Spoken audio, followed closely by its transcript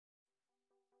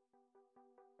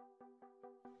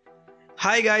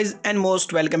Hi guys and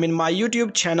most welcome in my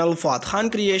YouTube channel Fuad Khan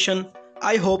Creation.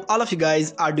 I hope all of you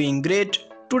guys are doing great.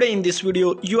 Today in this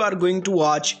video you are going to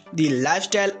watch the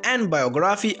lifestyle and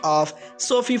biography of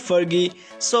Sophie Fergi.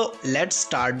 So let's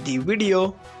start the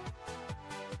video.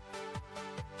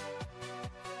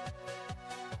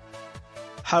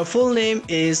 Her full name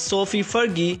is Sophie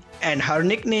Fergi and her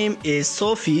nickname is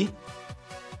Sophie.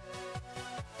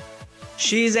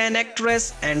 She is an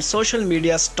actress and social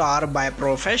media star by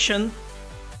profession,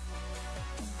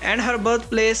 and her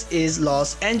birthplace is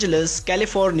Los Angeles,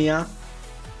 California.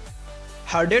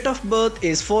 Her date of birth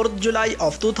is 4th July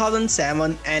of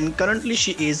 2007 and currently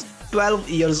she is 12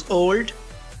 years old.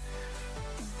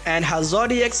 And her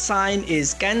zodiac sign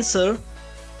is Cancer.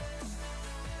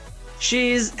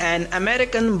 She is an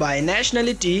American by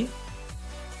nationality.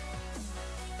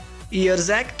 Years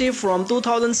active from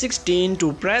 2016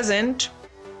 to present.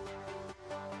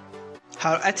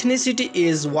 Her ethnicity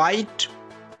is white.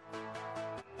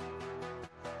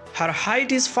 Her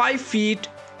height is 5 feet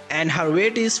and her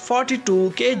weight is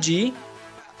 42 kg.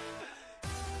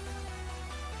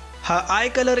 Her eye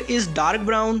color is dark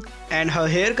brown and her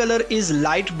hair color is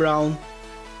light brown.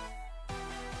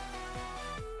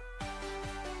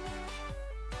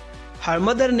 Her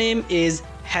mother name is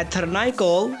Heather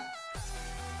Nicole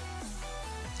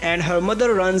and her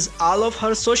mother runs all of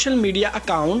her social media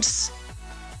accounts.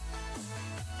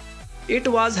 It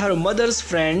was her mother's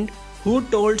friend who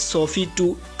told Sophie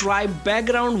to try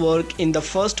background work in the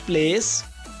first place.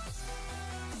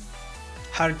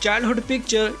 Her childhood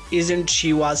picture isn't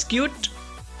she was cute,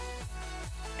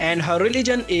 and her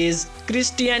religion is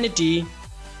Christianity.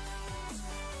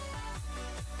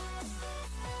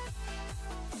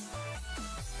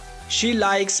 She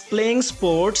likes playing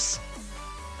sports,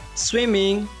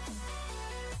 swimming,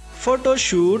 photo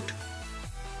shoot,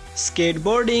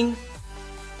 skateboarding,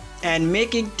 and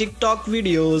making TikTok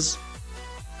videos.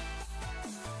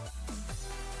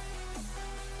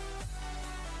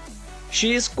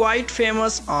 She is quite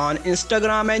famous on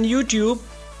Instagram and YouTube.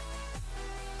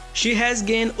 She has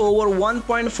gained over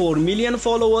 1.4 million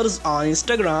followers on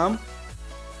Instagram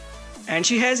and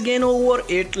she has gained over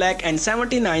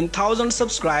 8,79,000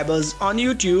 subscribers on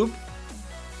YouTube.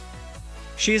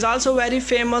 She is also very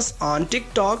famous on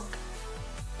TikTok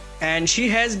and she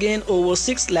has gained over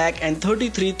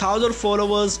 6,33,000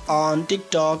 followers on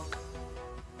TikTok.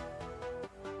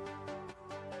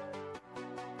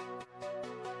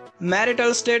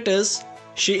 Marital status: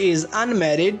 she is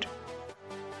unmarried.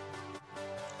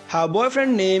 Her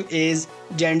boyfriend name is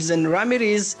Jensen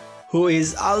Ramirez, who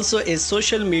is also a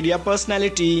social media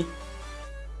personality.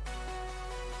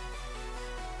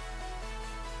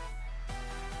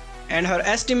 And her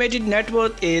estimated net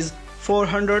worth is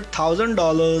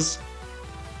 $400,000.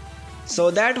 So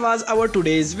that was our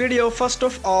today's video. First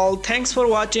of all, thanks for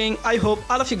watching. I hope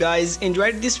all of you guys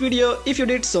enjoyed this video. If you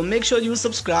did, so make sure you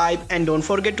subscribe and don't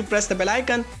forget to press the bell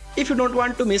icon if you don't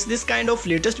want to miss this kind of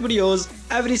latest videos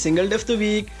every single day of the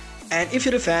week. And if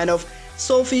you're a fan of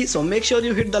Sophie, so make sure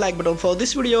you hit the like button for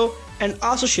this video and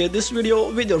also share this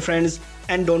video with your friends,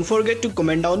 and don't forget to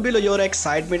comment down below your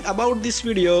excitement about this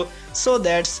video. So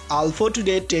that's all for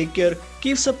today. Take care,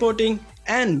 keep supporting,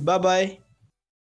 and bye bye.